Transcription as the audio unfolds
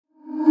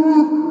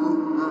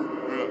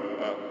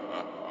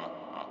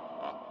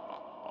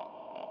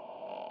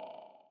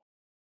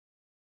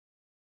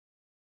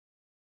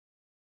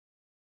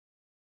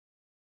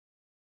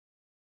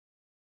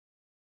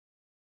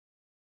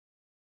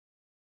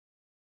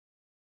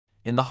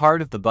In the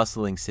heart of the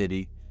bustling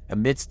city,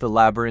 amidst the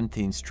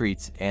labyrinthine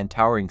streets and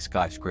towering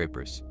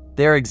skyscrapers,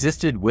 there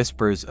existed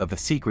whispers of a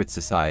secret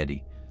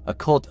society, a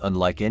cult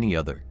unlike any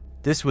other.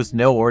 This was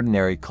no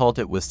ordinary cult.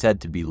 It was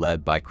said to be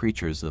led by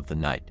creatures of the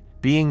night,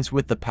 beings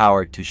with the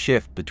power to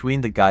shift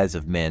between the guise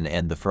of men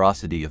and the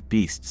ferocity of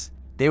beasts.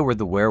 They were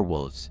the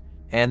werewolves,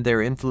 and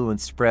their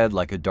influence spread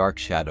like a dark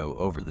shadow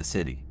over the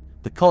city.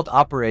 The cult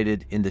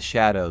operated in the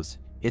shadows,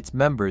 its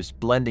members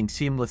blending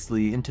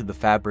seamlessly into the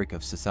fabric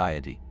of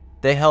society.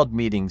 They held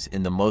meetings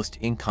in the most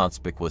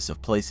inconspicuous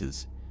of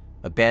places,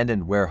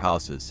 abandoned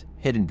warehouses,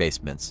 hidden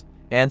basements,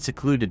 and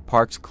secluded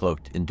parks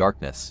cloaked in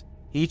darkness.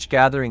 Each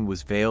gathering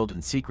was veiled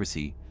in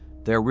secrecy,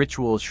 their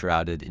rituals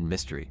shrouded in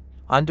mystery.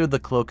 Under the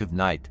cloak of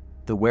night,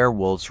 the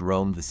werewolves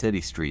roamed the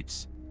city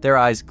streets, their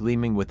eyes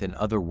gleaming with an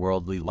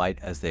otherworldly light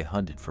as they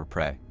hunted for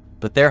prey.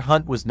 But their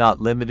hunt was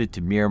not limited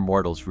to mere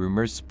mortals.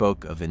 Rumors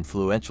spoke of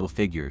influential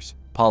figures,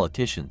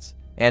 politicians,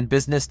 and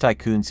business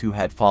tycoons who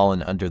had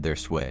fallen under their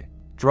sway.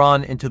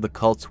 Drawn into the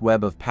cult's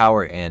web of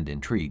power and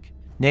intrigue,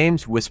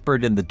 names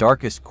whispered in the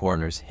darkest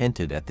corners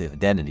hinted at the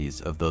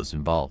identities of those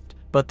involved.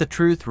 But the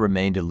truth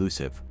remained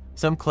elusive.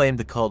 Some claimed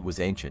the cult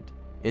was ancient,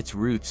 its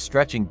roots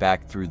stretching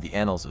back through the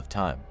annals of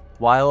time,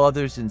 while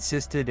others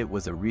insisted it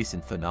was a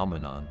recent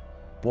phenomenon,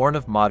 born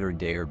of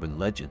modern-day urban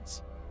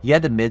legends.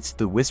 Yet amidst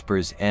the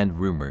whispers and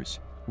rumors,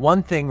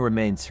 one thing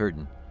remained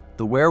certain.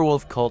 The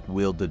werewolf cult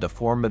wielded a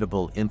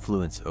formidable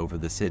influence over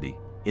the city,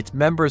 its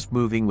members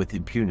moving with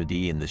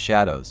impunity in the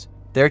shadows,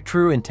 their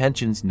true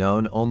intentions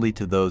known only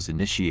to those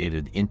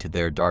initiated into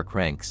their dark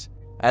ranks.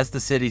 As the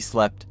city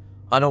slept,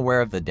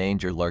 unaware of the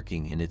danger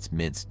lurking in its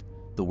midst,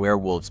 the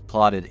werewolves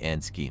plotted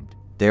and schemed,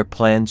 their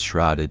plans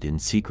shrouded in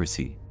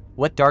secrecy.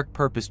 What dark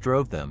purpose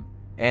drove them,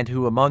 and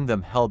who among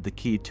them held the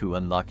key to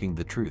unlocking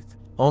the truth?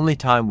 Only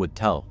time would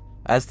tell.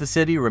 As the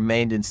city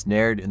remained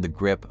ensnared in the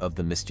grip of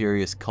the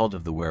mysterious cult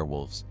of the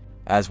werewolves,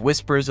 as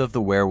whispers of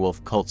the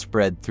werewolf cult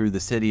spread through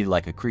the city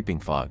like a creeping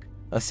fog,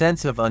 a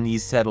sense of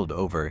unease settled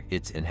over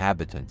its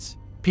inhabitants.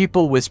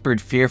 People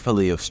whispered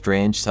fearfully of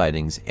strange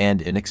sightings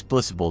and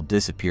inexplicable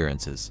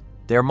disappearances,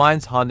 their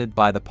minds haunted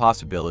by the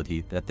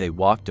possibility that they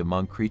walked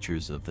among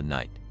creatures of the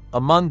night.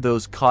 Among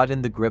those caught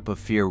in the grip of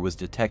fear was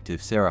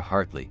Detective Sarah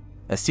Hartley,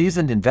 a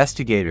seasoned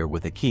investigator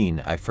with a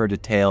keen eye for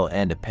detail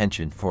and a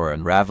penchant for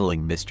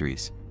unraveling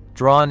mysteries.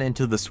 Drawn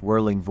into the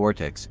swirling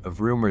vortex of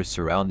rumors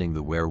surrounding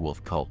the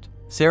werewolf cult,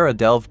 Sarah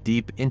delved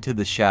deep into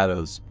the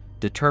shadows,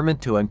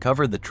 determined to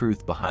uncover the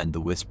truth behind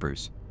the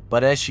whispers.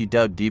 But as she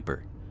dug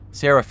deeper,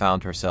 Sarah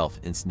found herself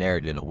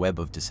ensnared in a web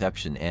of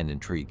deception and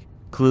intrigue.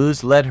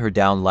 Clues led her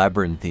down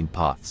labyrinthine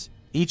paths,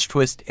 each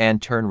twist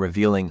and turn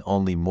revealing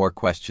only more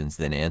questions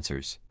than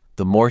answers.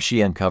 The more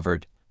she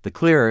uncovered, the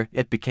clearer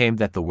it became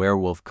that the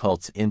werewolf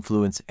cult's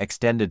influence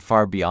extended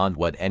far beyond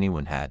what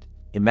anyone had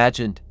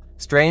imagined.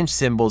 Strange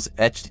symbols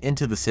etched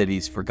into the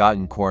city's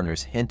forgotten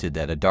corners hinted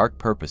at a dark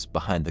purpose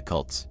behind the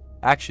cult's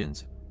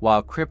actions,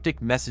 while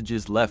cryptic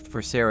messages left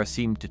for Sarah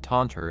seemed to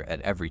taunt her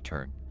at every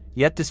turn.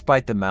 Yet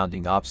despite the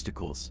mounting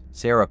obstacles,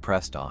 Sarah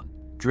pressed on,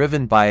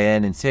 driven by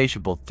an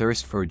insatiable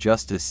thirst for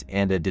justice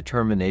and a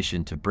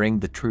determination to bring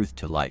the truth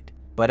to light.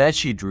 But as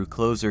she drew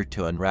closer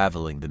to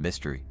unraveling the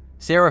mystery,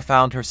 Sarah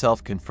found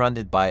herself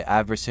confronted by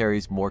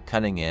adversaries more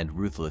cunning and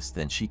ruthless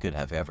than she could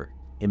have ever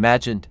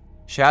imagined.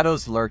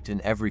 Shadows lurked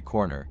in every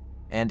corner,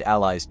 and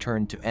allies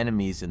turned to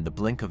enemies in the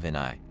blink of an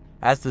eye.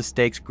 As the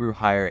stakes grew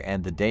higher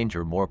and the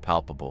danger more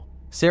palpable,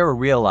 Sarah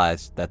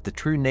realized that the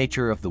true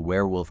nature of the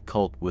werewolf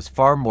cult was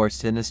far more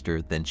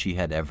sinister than she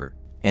had ever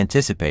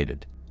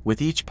anticipated.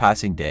 With each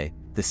passing day,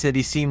 the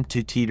city seemed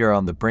to teeter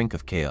on the brink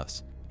of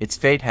chaos, its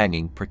fate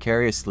hanging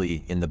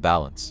precariously in the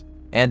balance.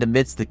 And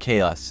amidst the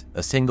chaos,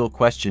 a single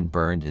question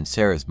burned in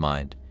Sarah's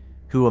mind.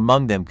 Who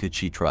among them could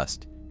she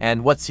trust?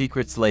 And what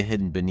secrets lay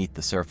hidden beneath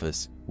the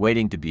surface,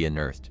 waiting to be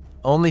unearthed?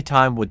 Only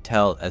time would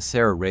tell as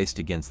Sarah raced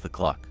against the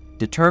clock,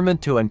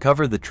 determined to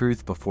uncover the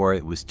truth before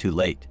it was too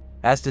late.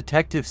 As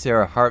Detective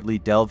Sarah Hartley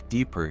delved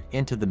deeper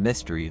into the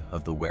mystery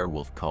of the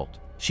werewolf cult,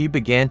 she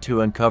began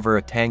to uncover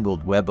a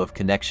tangled web of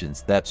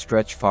connections that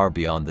stretched far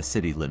beyond the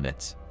city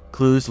limits.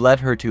 Clues led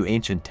her to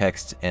ancient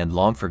texts and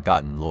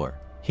long-forgotten lore,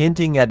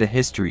 hinting at a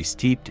history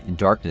steeped in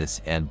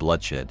darkness and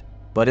bloodshed.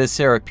 But as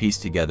Sarah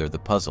pieced together the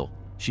puzzle,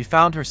 she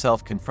found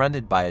herself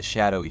confronted by a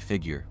shadowy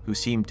figure who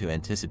seemed to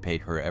anticipate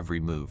her every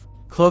move.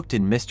 Cloaked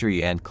in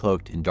mystery and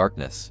cloaked in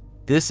darkness,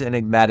 this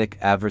enigmatic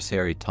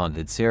adversary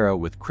taunted Sarah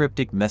with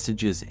cryptic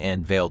messages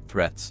and veiled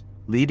threats,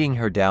 leading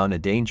her down a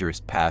dangerous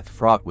path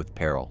fraught with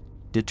peril.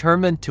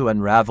 Determined to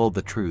unravel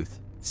the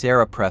truth,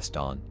 Sarah pressed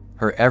on,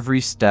 her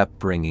every step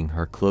bringing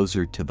her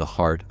closer to the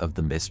heart of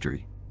the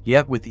mystery.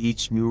 Yet with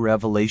each new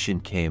revelation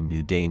came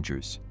new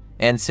dangers,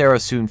 and Sarah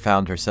soon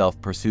found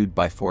herself pursued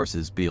by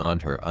forces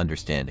beyond her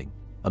understanding.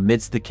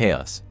 Amidst the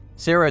chaos,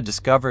 Sarah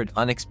discovered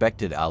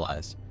unexpected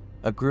allies,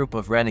 a group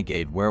of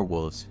renegade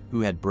werewolves who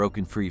had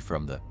broken free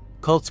from the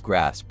cult's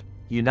grasp.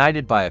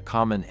 United by a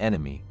common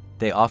enemy,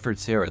 they offered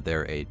Sarah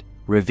their aid,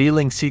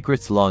 revealing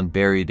secrets long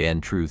buried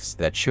and truths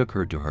that shook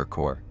her to her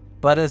core.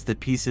 But as the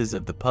pieces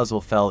of the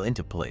puzzle fell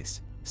into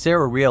place,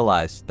 Sarah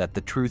realized that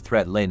the true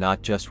threat lay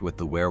not just with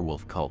the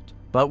werewolf cult,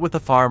 but with a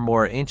far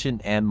more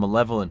ancient and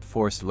malevolent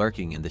force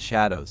lurking in the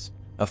shadows,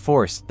 a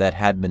force that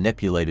had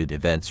manipulated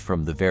events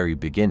from the very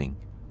beginning,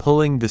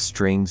 pulling the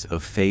strings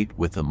of fate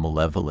with a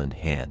malevolent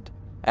hand.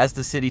 As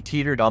the city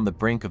teetered on the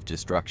brink of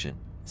destruction,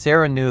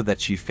 Sarah knew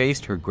that she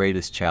faced her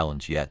greatest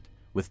challenge yet.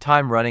 With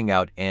time running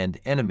out and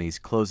enemies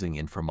closing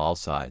in from all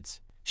sides,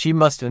 she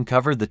must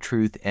uncover the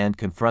truth and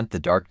confront the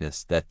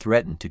darkness that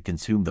threatened to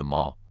consume them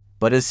all.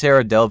 But as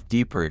Sarah delved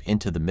deeper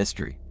into the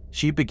mystery,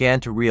 she began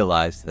to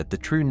realize that the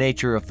true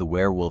nature of the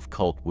werewolf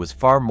cult was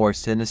far more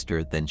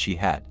sinister than she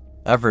had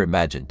ever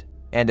imagined.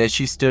 And as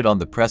she stood on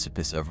the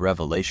precipice of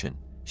revelation,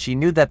 she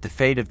knew that the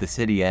fate of the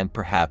city and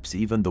perhaps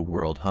even the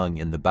world hung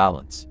in the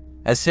balance.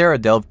 As Sarah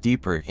delved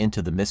deeper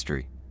into the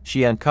mystery,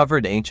 she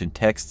uncovered ancient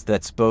texts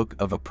that spoke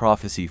of a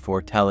prophecy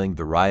foretelling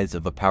the rise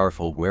of a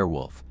powerful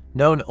werewolf,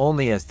 known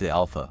only as the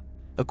Alpha.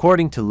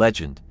 According to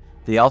legend,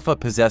 the Alpha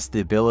possessed the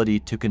ability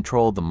to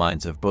control the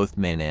minds of both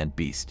man and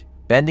beast,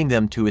 bending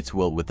them to its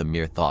will with a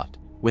mere thought.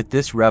 With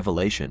this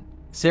revelation,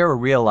 Sarah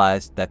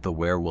realized that the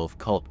werewolf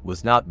cult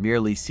was not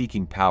merely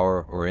seeking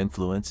power or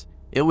influence,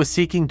 it was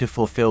seeking to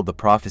fulfill the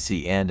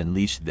prophecy and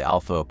unleash the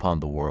Alpha upon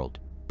the world.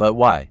 But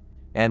why?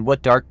 And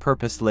what dark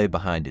purpose lay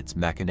behind its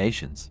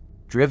machinations?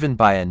 Driven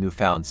by a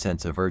newfound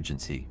sense of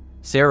urgency,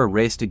 Sarah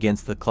raced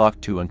against the clock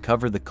to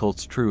uncover the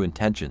cult's true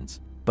intentions.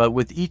 But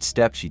with each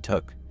step she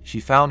took, she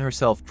found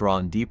herself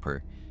drawn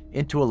deeper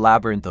into a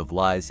labyrinth of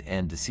lies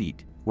and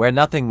deceit, where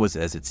nothing was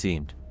as it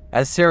seemed.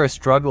 As Sarah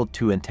struggled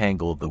to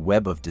untangle the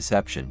web of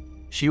deception,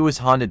 she was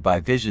haunted by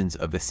visions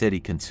of a city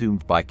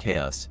consumed by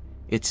chaos,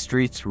 its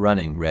streets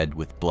running red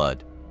with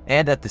blood.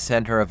 And at the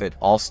center of it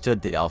all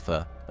stood the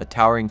Alpha, a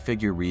towering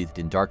figure wreathed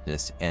in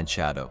darkness and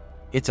shadow,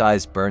 its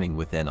eyes burning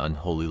with an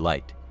unholy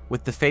light.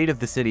 With the fate of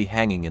the city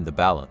hanging in the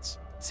balance,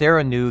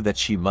 Sarah knew that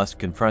she must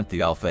confront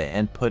the Alpha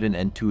and put an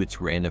end to its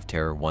reign of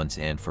terror once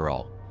and for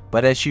all.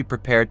 But as she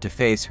prepared to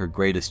face her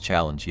greatest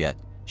challenge yet,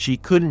 she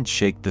couldn't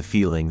shake the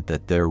feeling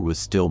that there was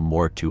still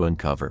more to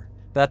uncover,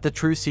 that the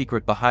true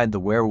secret behind the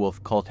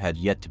werewolf cult had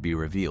yet to be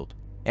revealed.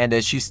 And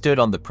as she stood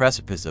on the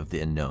precipice of the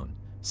unknown,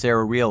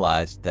 Sarah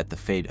realized that the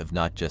fate of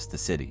not just the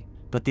city,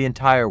 but the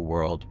entire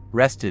world,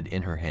 rested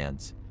in her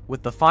hands.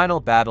 With the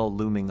final battle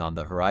looming on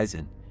the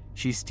horizon,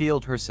 she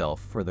steeled herself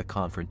for the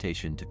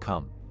confrontation to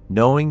come,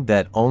 knowing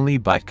that only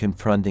by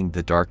confronting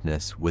the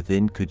darkness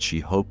within could she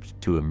hope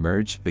to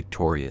emerge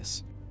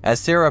victorious. As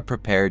Sarah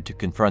prepared to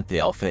confront the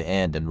Alpha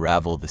and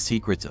unravel the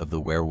secrets of the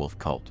werewolf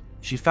cult,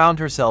 she found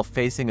herself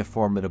facing a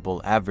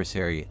formidable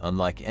adversary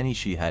unlike any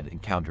she had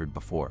encountered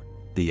before.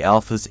 The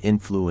Alpha's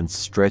influence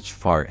stretched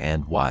far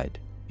and wide,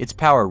 its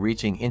power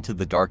reaching into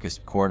the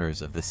darkest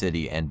corners of the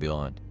city and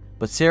beyond.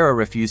 But Sarah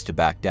refused to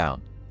back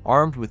down.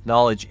 Armed with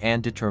knowledge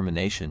and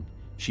determination,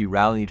 she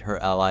rallied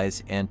her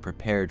allies and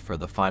prepared for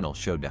the final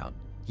showdown.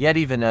 Yet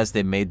even as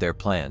they made their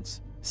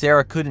plans,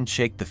 Sarah couldn't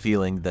shake the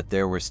feeling that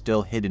there were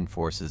still hidden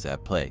forces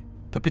at play,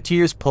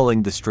 puppeteers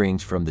pulling the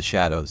strings from the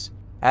shadows.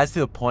 As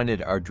the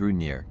appointed hour drew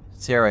near,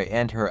 Sarah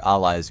and her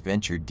allies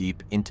ventured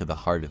deep into the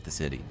heart of the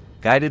city,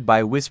 guided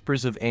by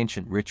whispers of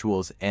ancient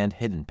rituals and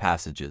hidden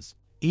passages.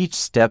 Each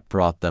step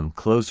brought them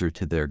closer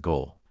to their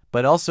goal,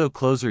 but also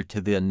closer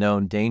to the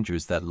unknown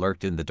dangers that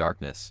lurked in the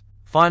darkness.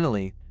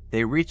 Finally,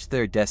 they reached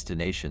their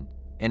destination,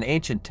 an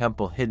ancient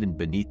temple hidden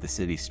beneath the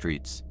city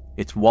streets,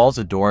 its walls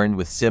adorned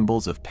with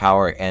symbols of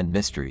power and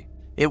mystery.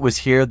 It was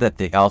here that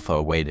the Alpha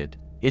awaited,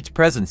 its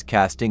presence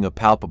casting a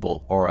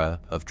palpable aura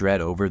of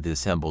dread over the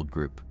assembled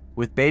group.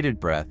 With bated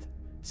breath,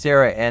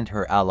 Sarah and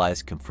her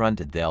allies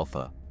confronted the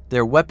Alpha,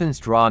 their weapons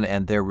drawn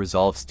and their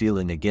resolve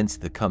steeling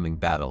against the coming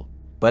battle.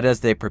 But as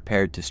they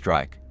prepared to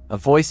strike, a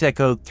voice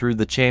echoed through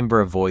the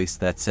chamber, a voice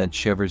that sent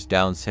shivers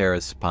down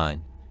Sarah's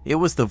spine. It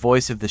was the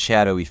voice of the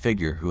shadowy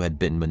figure who had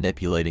been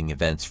manipulating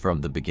events from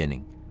the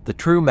beginning, the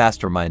true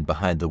mastermind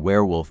behind the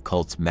werewolf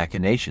cult's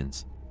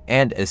machinations.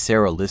 And as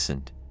Sarah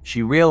listened,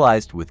 she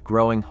realized with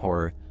growing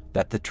horror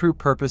that the true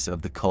purpose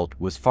of the cult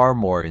was far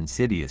more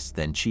insidious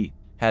than she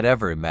had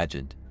ever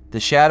imagined. The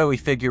shadowy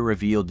figure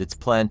revealed its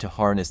plan to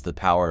harness the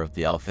power of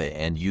the Alpha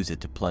and use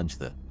it to plunge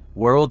the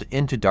world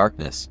into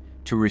darkness,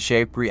 to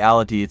reshape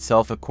reality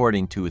itself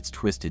according to its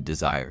twisted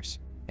desires.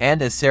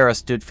 And as Sarah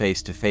stood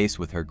face to face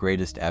with her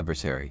greatest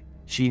adversary,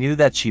 she knew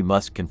that she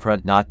must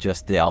confront not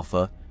just the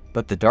Alpha,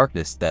 but the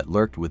darkness that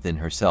lurked within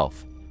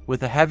herself.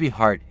 With a heavy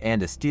heart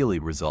and a steely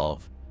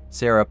resolve,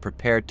 Sarah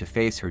prepared to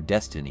face her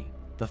destiny.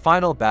 The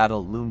final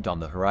battle loomed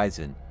on the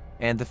horizon,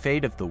 and the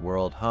fate of the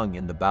world hung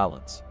in the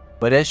balance.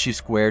 But as she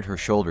squared her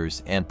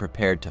shoulders and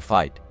prepared to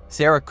fight,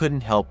 Sarah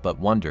couldn't help but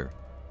wonder,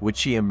 would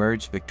she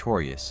emerge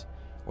victorious,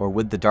 or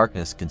would the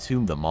darkness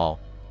consume them all?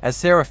 As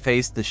Sarah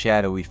faced the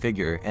shadowy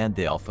figure and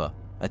the Alpha,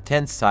 a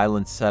tense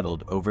silence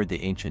settled over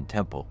the ancient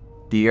temple.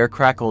 The air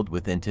crackled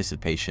with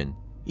anticipation,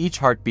 each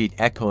heartbeat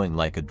echoing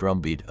like a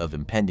drumbeat of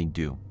impending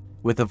doom.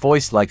 With a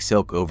voice like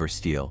silk over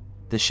steel,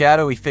 the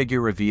shadowy figure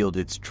revealed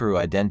its true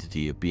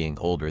identity of being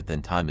older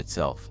than time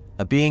itself,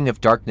 a being of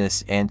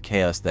darkness and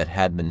chaos that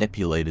had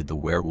manipulated the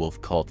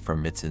werewolf cult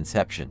from its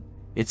inception.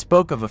 It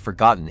spoke of a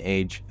forgotten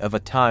age, of a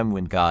time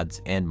when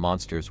gods and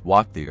monsters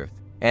walked the earth,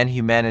 and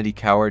humanity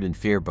cowered in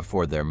fear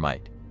before their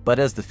might. But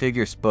as the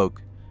figure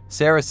spoke,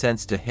 Sarah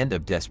sensed a hint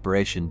of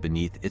desperation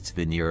beneath its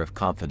veneer of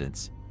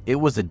confidence. It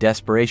was a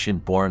desperation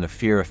born of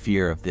fear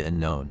of the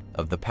unknown,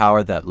 of the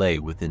power that lay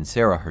within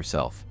Sarah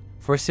herself.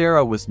 For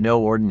Sarah was no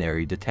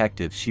ordinary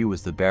detective, she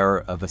was the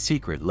bearer of a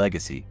secret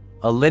legacy,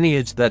 a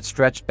lineage that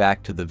stretched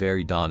back to the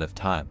very dawn of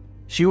time.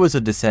 She was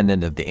a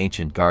descendant of the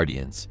ancient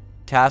guardians,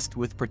 tasked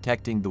with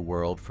protecting the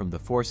world from the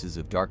forces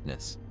of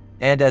darkness.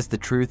 And as the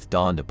truth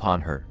dawned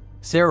upon her,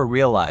 Sarah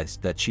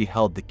realized that she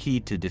held the key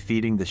to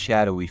defeating the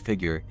shadowy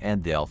figure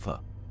and the Alpha.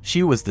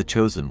 She was the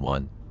chosen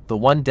one, the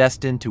one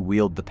destined to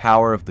wield the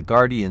power of the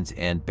guardians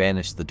and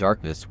banish the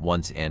darkness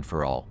once and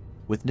for all.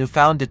 With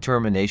newfound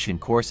determination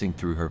coursing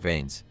through her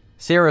veins,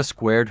 Sarah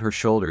squared her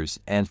shoulders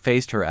and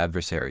faced her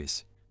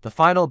adversaries. The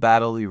final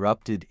battle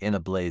erupted in a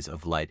blaze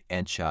of light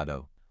and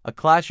shadow, a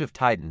clash of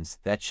titans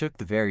that shook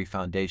the very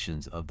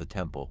foundations of the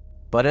temple.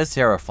 But as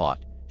Sarah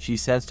fought, she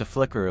sensed a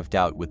flicker of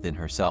doubt within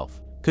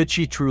herself. Could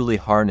she truly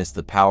harness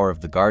the power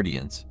of the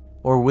guardians?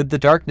 Or would the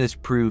darkness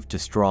prove too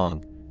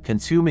strong,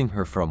 consuming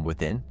her from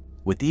within?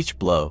 With each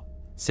blow,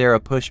 Sarah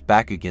pushed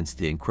back against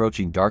the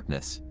encroaching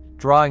darkness,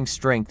 drawing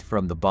strength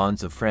from the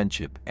bonds of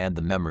friendship and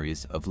the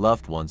memories of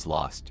loved ones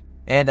lost.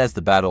 And as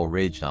the battle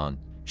raged on,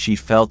 she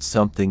felt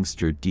something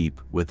stir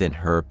deep within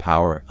her,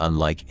 power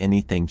unlike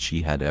anything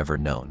she had ever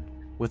known.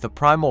 With a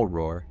primal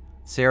roar,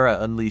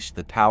 Sarah unleashed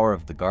the power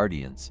of the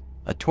guardians,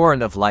 a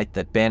torrent of light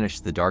that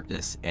banished the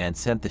darkness and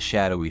sent the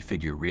shadowy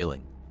figure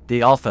reeling.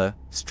 The Alpha,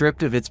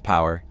 stripped of its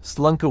power,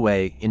 slunk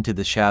away into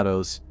the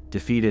shadows,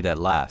 defeated at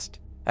last.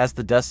 As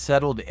the dust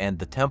settled and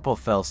the temple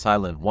fell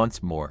silent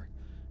once more,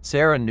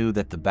 Sarah knew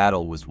that the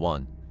battle was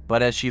won.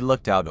 But as she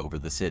looked out over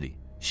the city,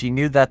 she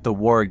knew that the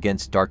war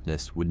against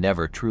darkness would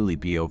never truly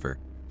be over.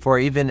 For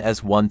even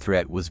as one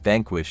threat was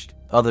vanquished,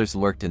 others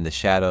lurked in the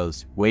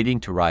shadows, waiting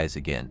to rise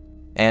again.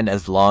 And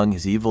as long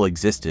as evil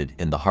existed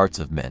in the hearts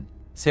of men,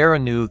 Sarah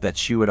knew that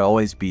she would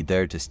always be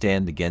there to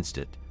stand against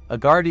it, a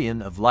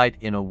guardian of light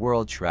in a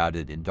world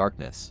shrouded in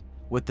darkness.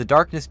 With the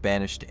darkness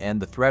banished and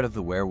the threat of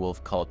the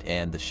werewolf cult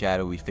and the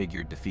shadowy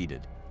figure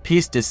defeated,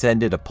 peace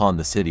descended upon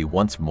the city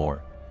once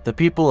more. The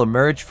people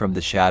emerged from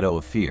the shadow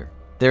of fear,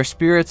 their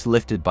spirits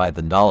lifted by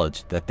the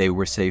knowledge that they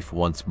were safe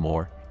once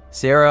more.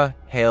 Sarah,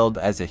 hailed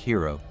as a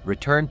hero,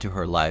 returned to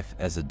her life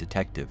as a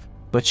detective,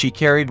 but she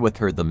carried with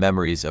her the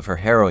memories of her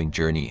harrowing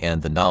journey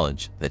and the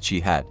knowledge that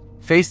she had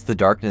faced the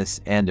darkness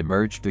and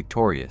emerged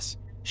victorious.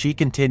 She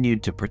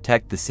continued to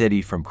protect the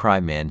city from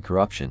crime and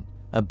corruption,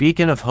 a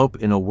beacon of hope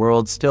in a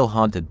world still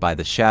haunted by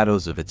the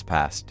shadows of its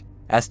past.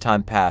 As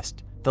time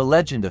passed, the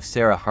legend of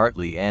Sarah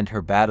Hartley and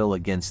her battle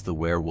against the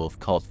werewolf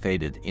cult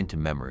faded into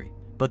memory,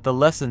 but the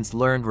lessons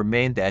learned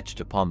remained etched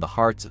upon the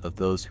hearts of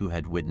those who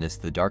had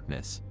witnessed the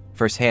darkness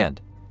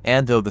firsthand.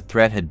 And though the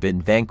threat had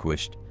been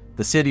vanquished,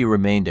 the city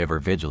remained ever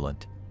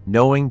vigilant,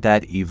 knowing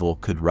that evil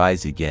could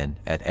rise again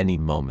at any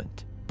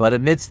moment. But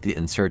amidst the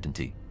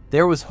uncertainty,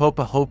 there was hope,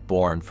 a hope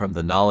born from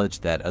the knowledge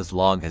that as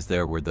long as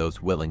there were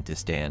those willing to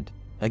stand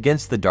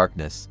against the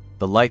darkness,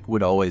 the light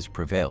would always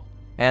prevail.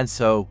 And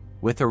so,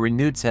 with a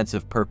renewed sense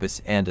of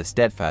purpose and a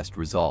steadfast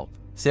resolve,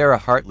 Sarah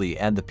Hartley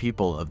and the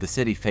people of the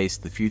city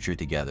faced the future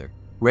together,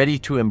 ready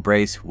to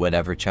embrace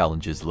whatever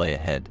challenges lay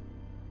ahead.